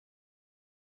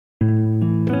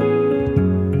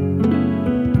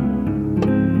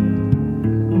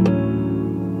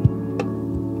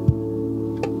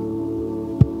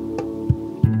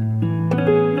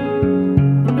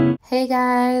Hey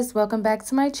guys, welcome back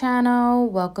to my channel.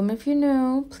 Welcome if you're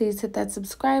new. Please hit that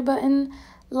subscribe button,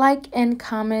 like and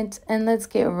comment, and let's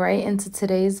get right into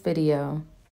today's video.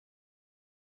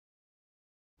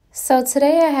 So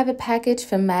today I have a package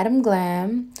from Madam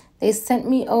Glam. They sent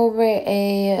me over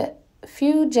a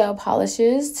few gel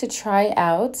polishes to try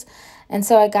out. And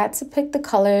so I got to pick the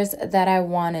colors that I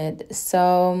wanted.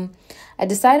 So I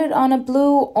decided on a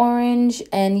blue, orange,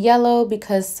 and yellow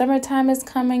because summertime is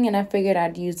coming and I figured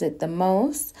I'd use it the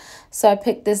most. So I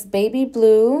picked this baby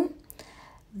blue,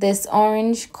 this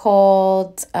orange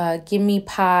called Gimme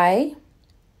Pie,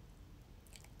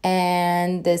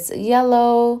 and this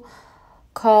yellow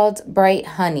called Bright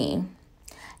Honey.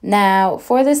 Now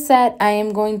for this set, I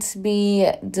am going to be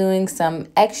doing some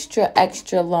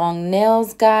extra long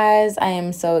nails, guys. I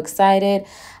am so excited.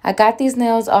 I got these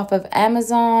nails off of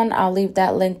Amazon. I'll leave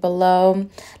that link below.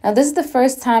 Now this is the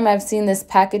first time I've seen this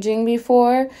packaging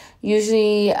before.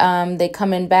 Usually they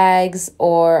come in bags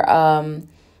or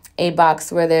a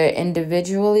box where they're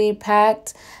individually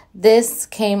packed. This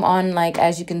came on, like,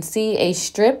 as you can see, a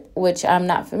strip, which I'm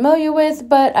not familiar with,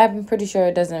 but I'm pretty sure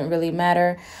it doesn't really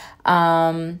matter.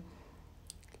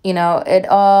 You know, it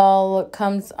all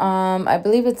comes, I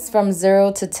believe it's from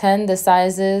 0 to 10, the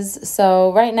sizes.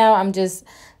 So right now I'm just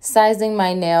sizing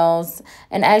my nails.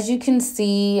 And as you can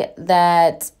see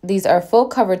that these are full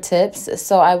cover tips.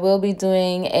 So I will be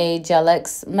doing a Gel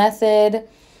X method,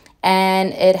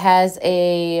 and it has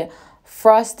a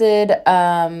frosted,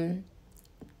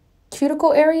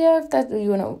 cuticle area, if that's what you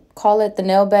want to call it. The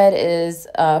nail bed is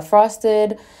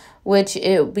frosted, which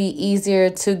it will be easier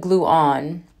to glue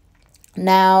on.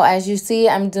 Now, as you see,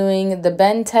 I'm doing the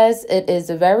bend test. It is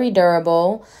very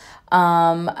durable.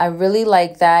 I really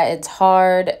like that. It's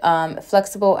hard,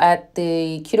 flexible at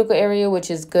the cuticle area,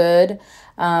 which is good.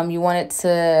 You want it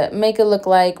to make it look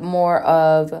like more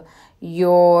of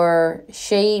your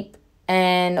shape.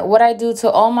 And what I do to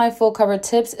all my full cover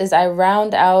tips is I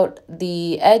round out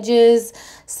the edges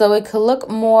so it could look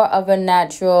more of a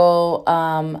natural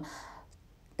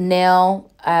nail.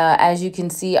 As you can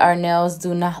see, our nails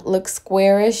do not look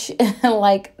squarish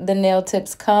like the nail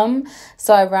tips come.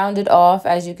 So I round it off,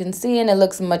 as you can see, and it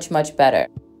looks much better.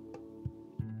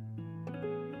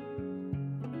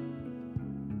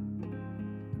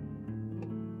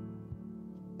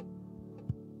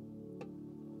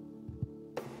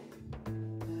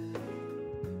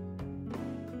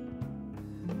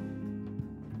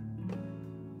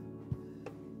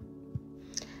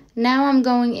 Now I'm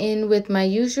going in with my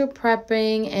usual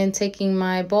prepping and taking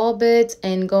my ball bit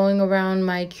and going around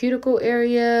my cuticle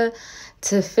area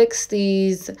to fix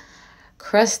these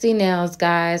crusty nails,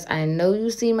 guys. I know you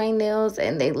see my nails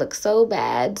and they look so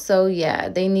bad. So yeah,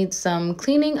 they need some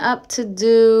cleaning up to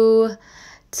do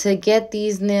to get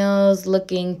these nails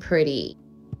looking pretty.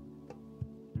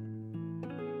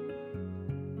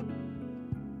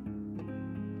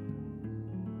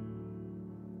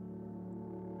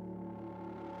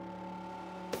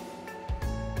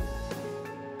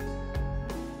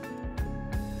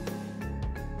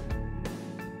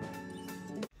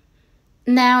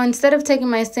 Now, instead of taking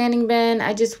my sanding band,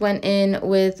 I just went in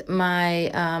with my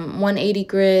 180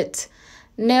 grit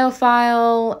nail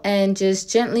file and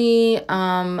just gently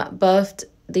buffed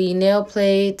the nail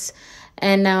plates.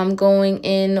 And now I'm going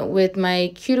in with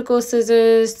my cuticle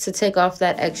scissors to take off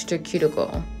that extra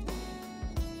cuticle.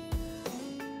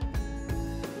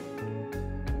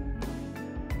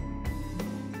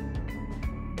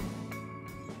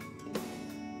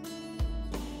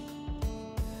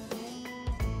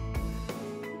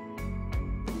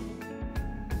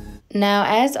 Now,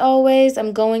 as always,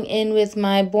 I'm going in with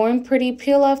my Born Pretty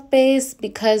peel-off base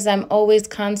because I'm always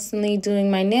constantly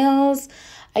doing my nails.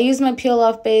 I use my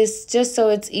peel-off base just so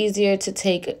it's easier to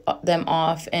take them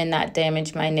off and not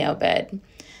damage my nail bed.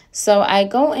 So I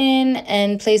go in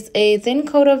and place a thin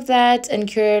coat of that and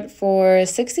cure it for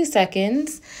 60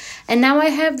 seconds. And now I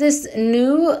have this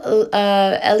new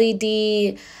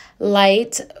LED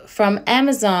light from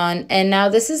Amazon, and now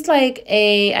this is like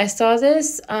I saw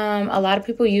this a lot of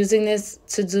people using this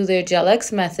to do their Gel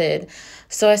X method,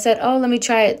 so I said, oh, let me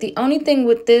try it. The only thing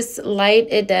with this light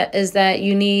is that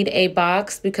you need a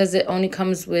box because it only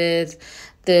comes with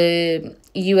the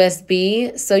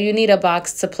USB, so you need a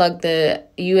box to plug the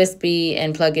USB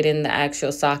and plug it in the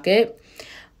actual socket.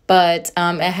 But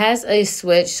it has a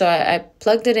switch, so I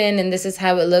plugged it in, and this is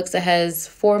how it looks. It has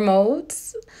 4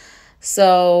 modes.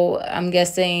 So I'm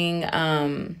guessing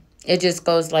it just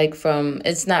goes like from,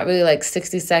 it's not really like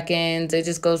 60 seconds. It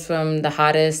just goes from the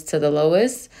hottest to the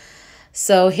lowest.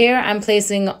 So here I'm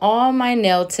placing all my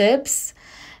nail tips,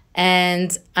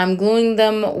 And I'm gluing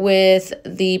them with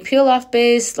the peel off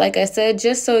base, like I said,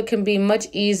 just so it can be much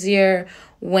easier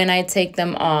when I take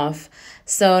them off.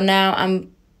 So now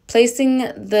I'm placing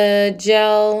the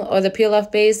gel or the peel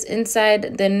off base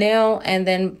inside the nail and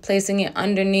then placing it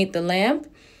underneath the lamp,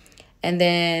 and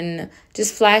then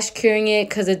just flash curing it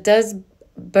because it does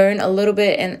burn a little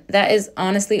bit, and that is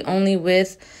honestly only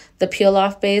with the peel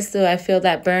off base, so I feel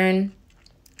that burn.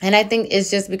 And I think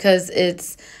it's just because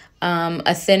it's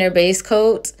a thinner base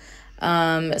coat.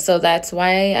 So that's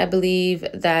why I believe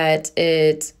that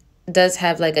it does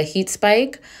have like a heat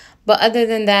spike. But other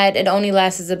than that, it only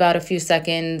lasts about a few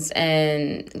seconds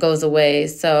and goes away.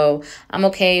 So I'm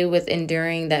okay with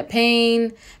enduring that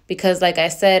pain because, like I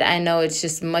said, I know it's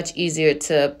just much easier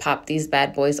to pop these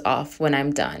bad boys off when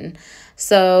I'm done.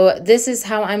 So this is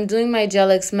how I'm doing my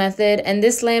Gelix method. And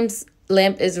this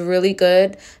lamp is really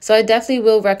good, so I definitely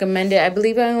will recommend it. I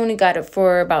believe I only got it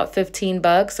for about 15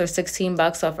 bucks or 16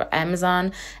 bucks off of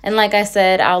Amazon, and like I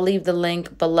said, I'll leave the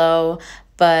link below.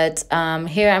 But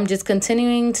here I'm just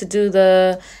continuing to do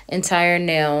the entire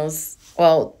nails,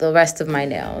 well, the rest of my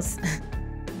nails.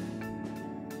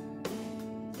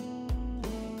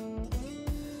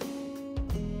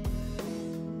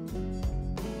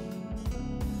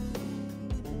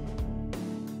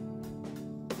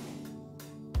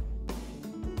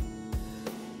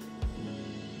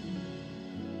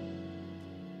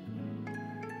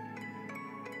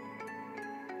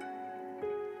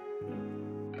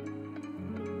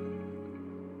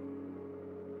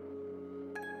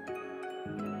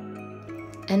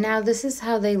 And now this is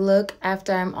how they look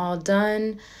after I'm all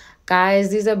done.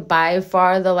 Guys, these are by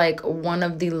far the one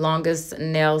of the longest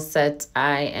nail sets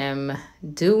I am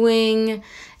doing.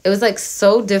 It was like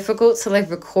so difficult to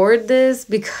record this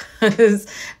because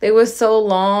they were so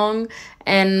long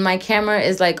and my camera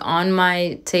is on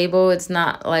my table. It's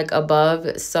not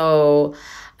above. So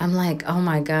I'm like, oh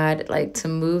my God, to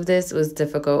move this was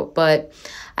difficult. But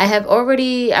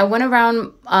I went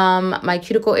around my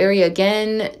cuticle area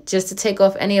again just to take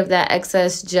off any of that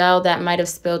excess gel that might have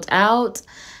spilled out.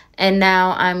 And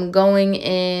now I'm going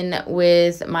in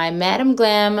with my Madam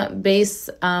Glam base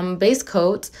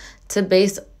coat to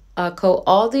base coat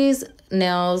all these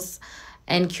nails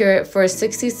and cure it for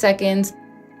 60 seconds.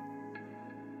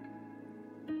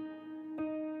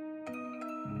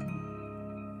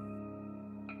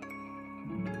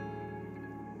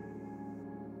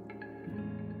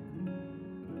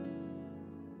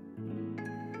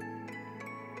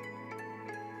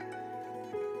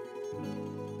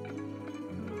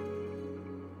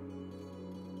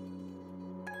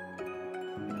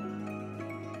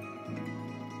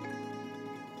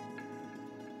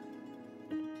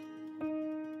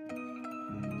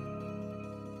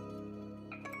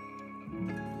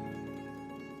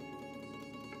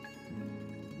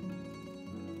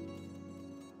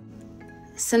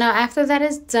 So now after that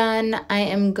is done, I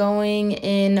am going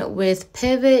in with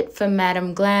Pivot from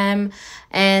Madam Glam.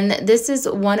 And this is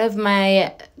one of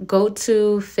my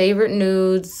go-to favorite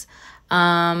nudes.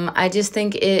 I just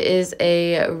think it is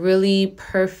a really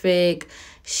perfect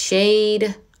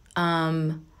shade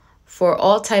for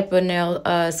all type of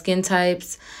nail skin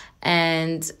types.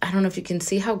 And I don't know if you can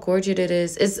see how gorgeous it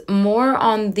is. It's more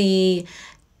on the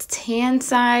tan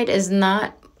side. It's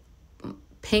not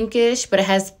pinkish, but it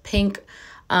has pink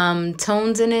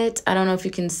tones in it. I don't know if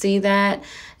you can see that.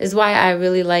 Is why I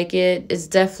really like it. It's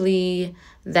definitely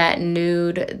that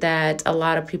nude that a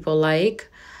lot of people like.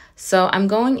 So I'm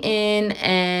going in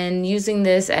and using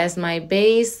this as my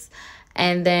base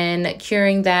and then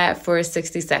curing that for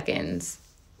 60 seconds.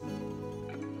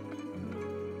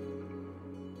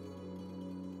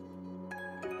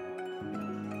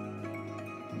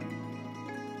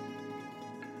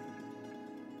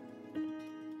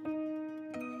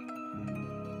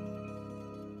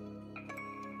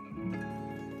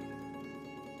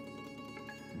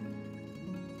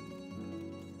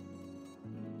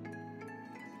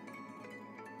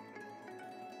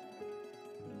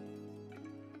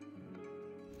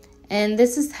 And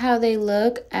this is how they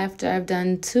look after I've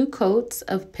done 2 coats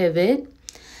of Pivot.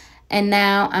 And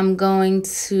now I'm going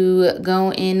to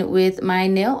go in with my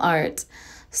nail art.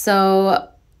 So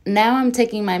now I'm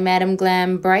taking my Madam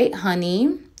Glam Bright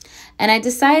Honey. And I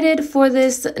decided for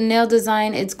this nail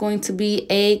design, it's going to be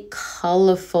a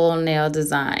colorful nail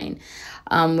design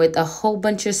with a whole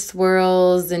bunch of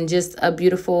swirls and just a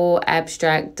beautiful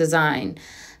abstract design.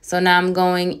 So now I'm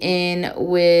going in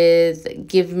with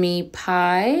Give Me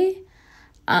Pie,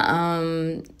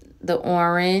 the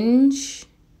orange,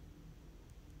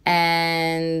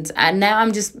 and now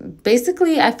I'm just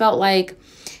basically, I felt like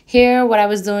here what I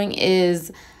was doing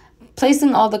is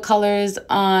placing all the colors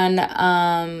on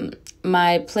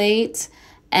my plate,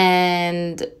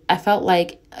 and I felt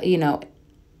like, you know,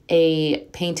 a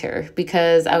painter,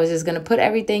 because I was just going to put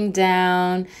everything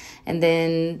down and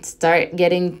then start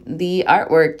getting the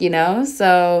artwork, you know?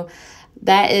 So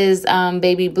that is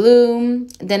Baby Blue.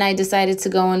 Then I decided to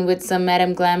go in with some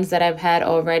Madame Glams that I've had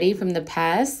already from the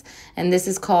past. And this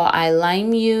is called I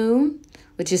Lime You,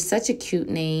 which is such a cute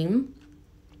name.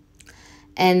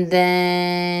 And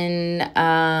then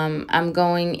I'm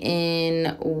going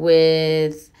in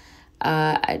with,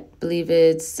 I believe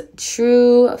it's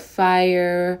True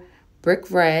Fire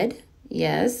Brick Red.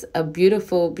 Yes, a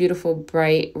beautiful, beautiful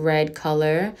bright red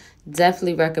color.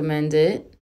 Definitely recommend it.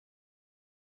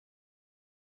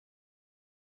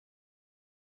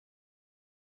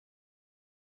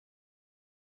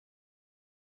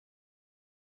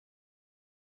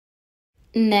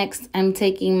 Next, I'm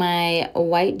taking my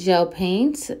white gel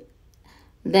paint.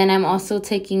 Then I'm also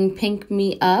taking Pink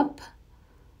Me Up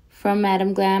from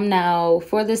Madame Glam. Now,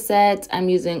 for the set, I'm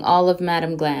using all of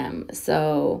Madame Glam.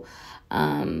 So,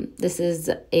 this is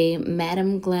a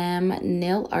Madame Glam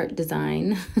nail art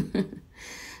design.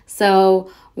 So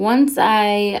once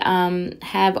I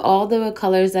have all the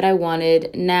colors that I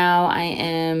wanted, now I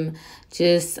am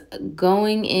just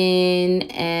going in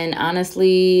and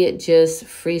honestly just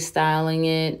freestyling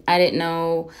it. I didn't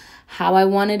know how I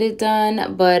wanted it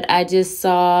done, but I just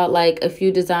saw like a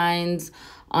few designs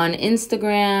on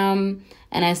Instagram,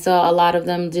 and I saw a lot of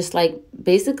them just like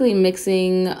basically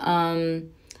mixing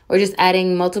or just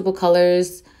adding multiple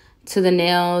colors to the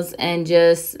nails and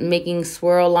just making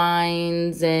swirl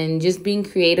lines and just being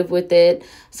creative with it.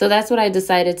 So that's what I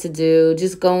decided to do.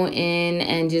 Just go in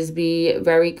and just be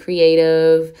very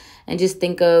creative and just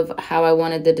think of how I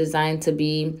wanted the design to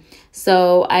be.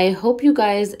 So I hope you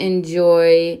guys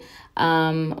enjoy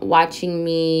watching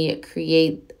me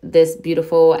create this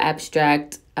beautiful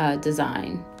abstract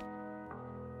design.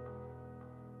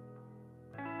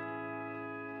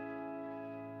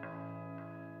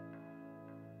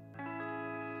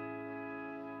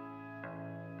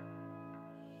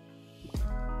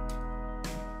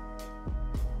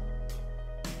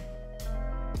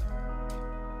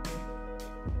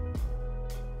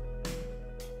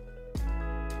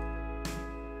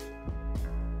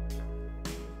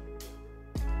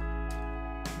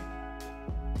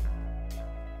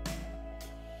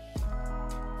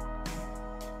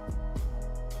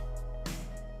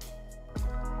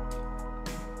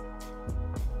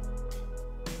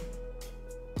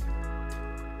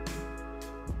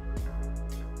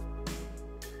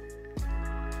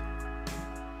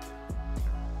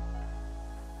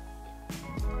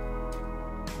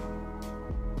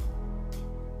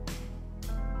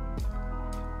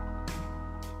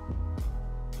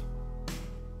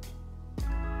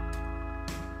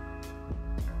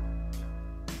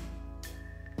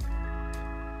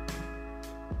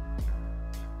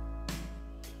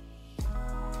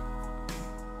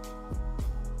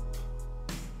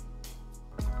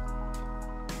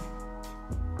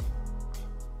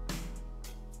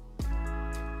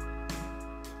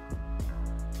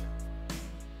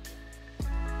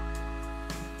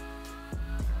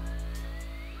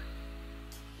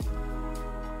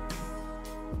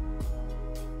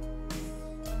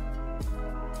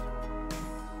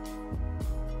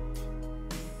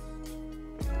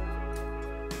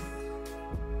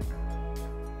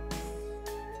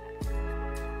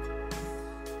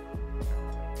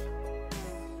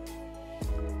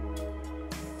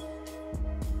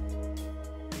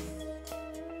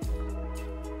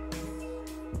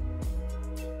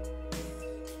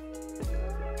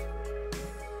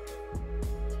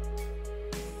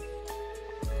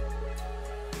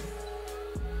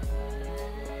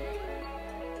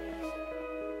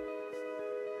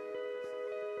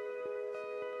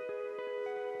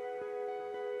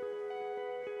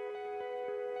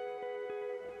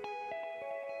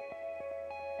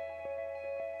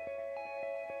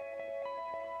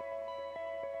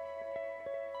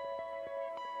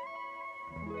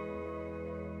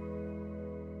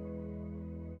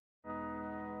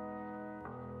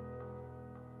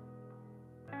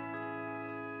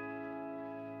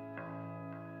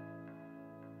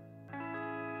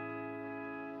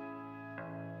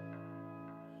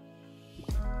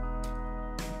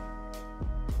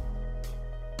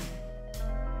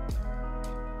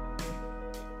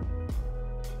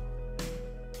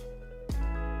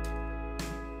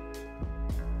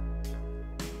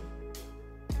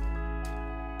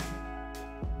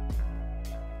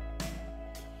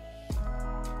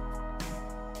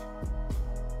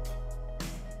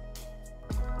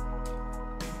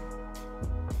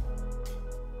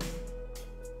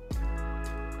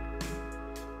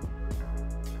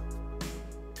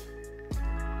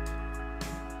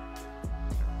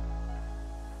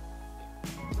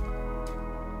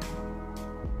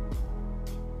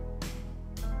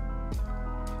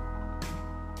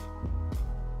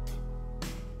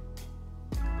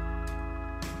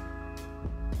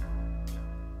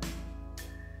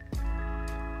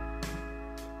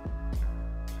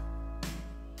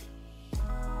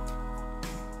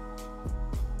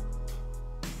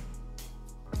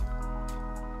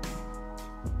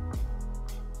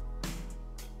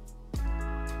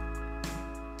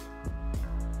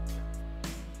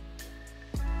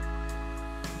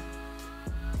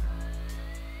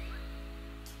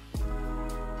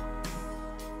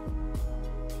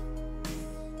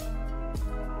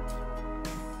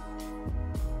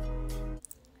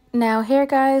 Now here,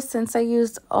 guys, since I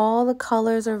used all the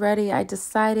colors already, I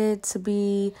decided to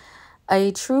be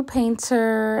a true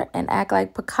painter and act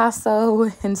like Picasso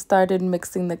and started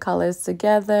mixing the colors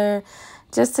together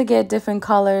just to get different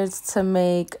colors to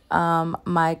make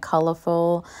my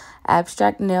colorful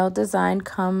abstract nail design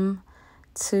come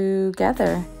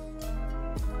together.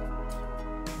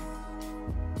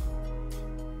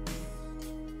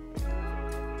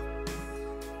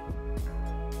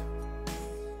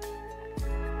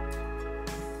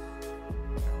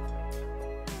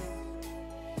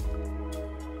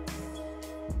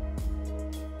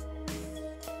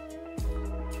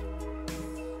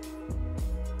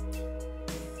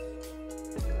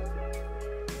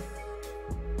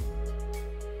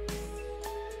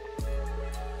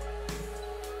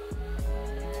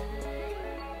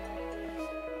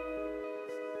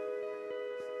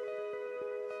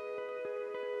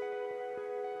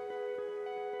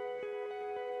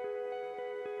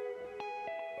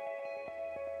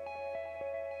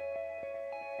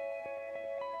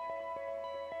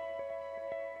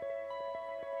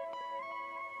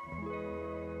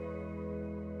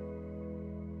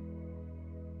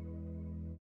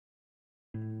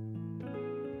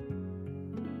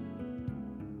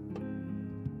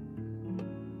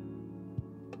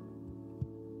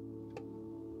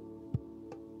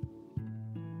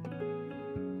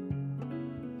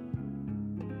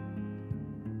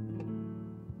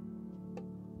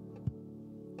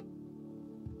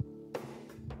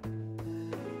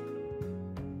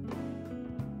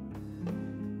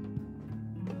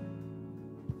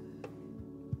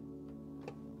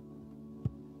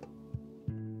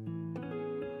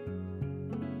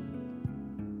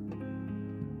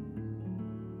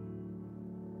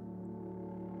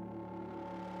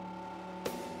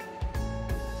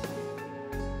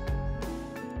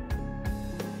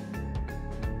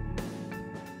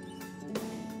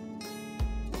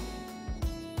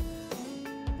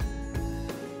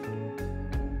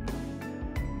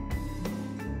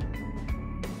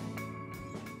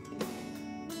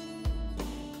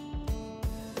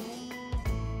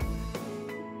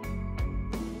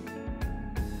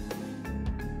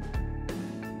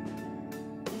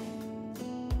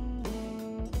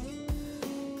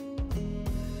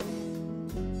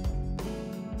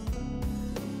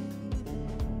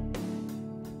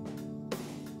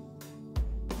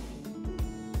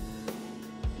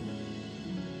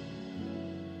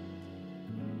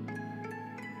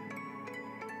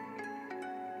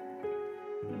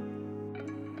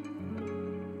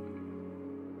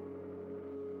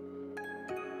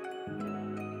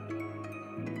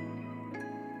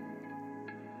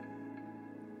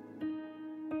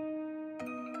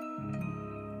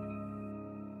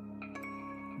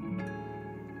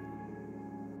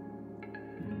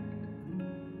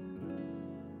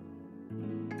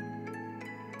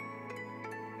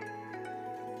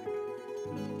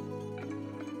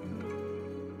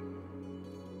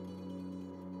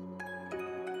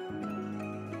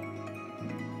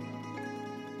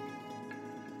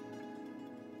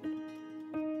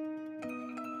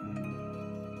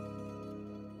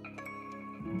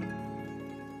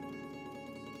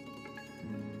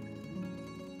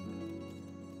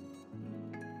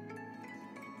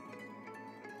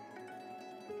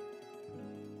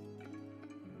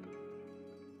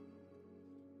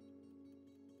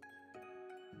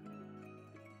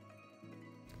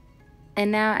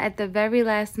 And now at the very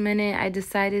last minute, I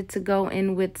decided to go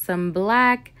in with some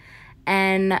black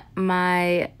and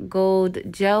my gold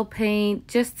gel paint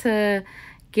just to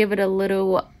give it a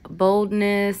little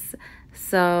boldness.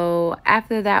 So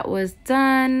after that was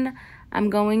done,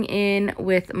 I'm going in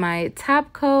with my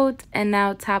top coat and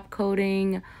now top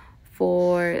coating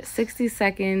for 60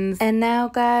 seconds. And now,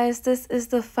 guys, this is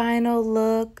the final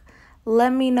look.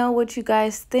 Let me know what you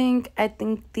guys think. I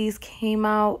think these came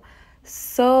out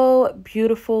so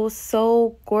beautiful,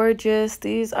 so gorgeous.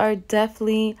 These are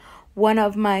definitely one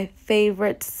of my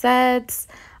favorite sets.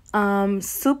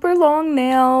 Super long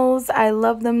nails. I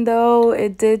love them though.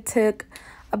 It did take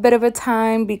a bit of a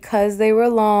time because they were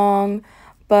long,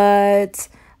 but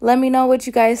let me know what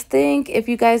you guys think. If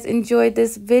you guys enjoyed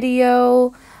this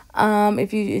video,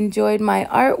 if you enjoyed my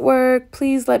artwork,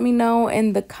 please let me know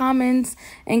in the comments.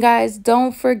 And guys,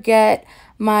 don't forget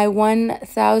my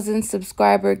 1,000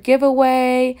 subscriber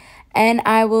giveaway, and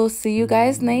I will see you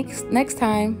guys next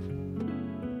time.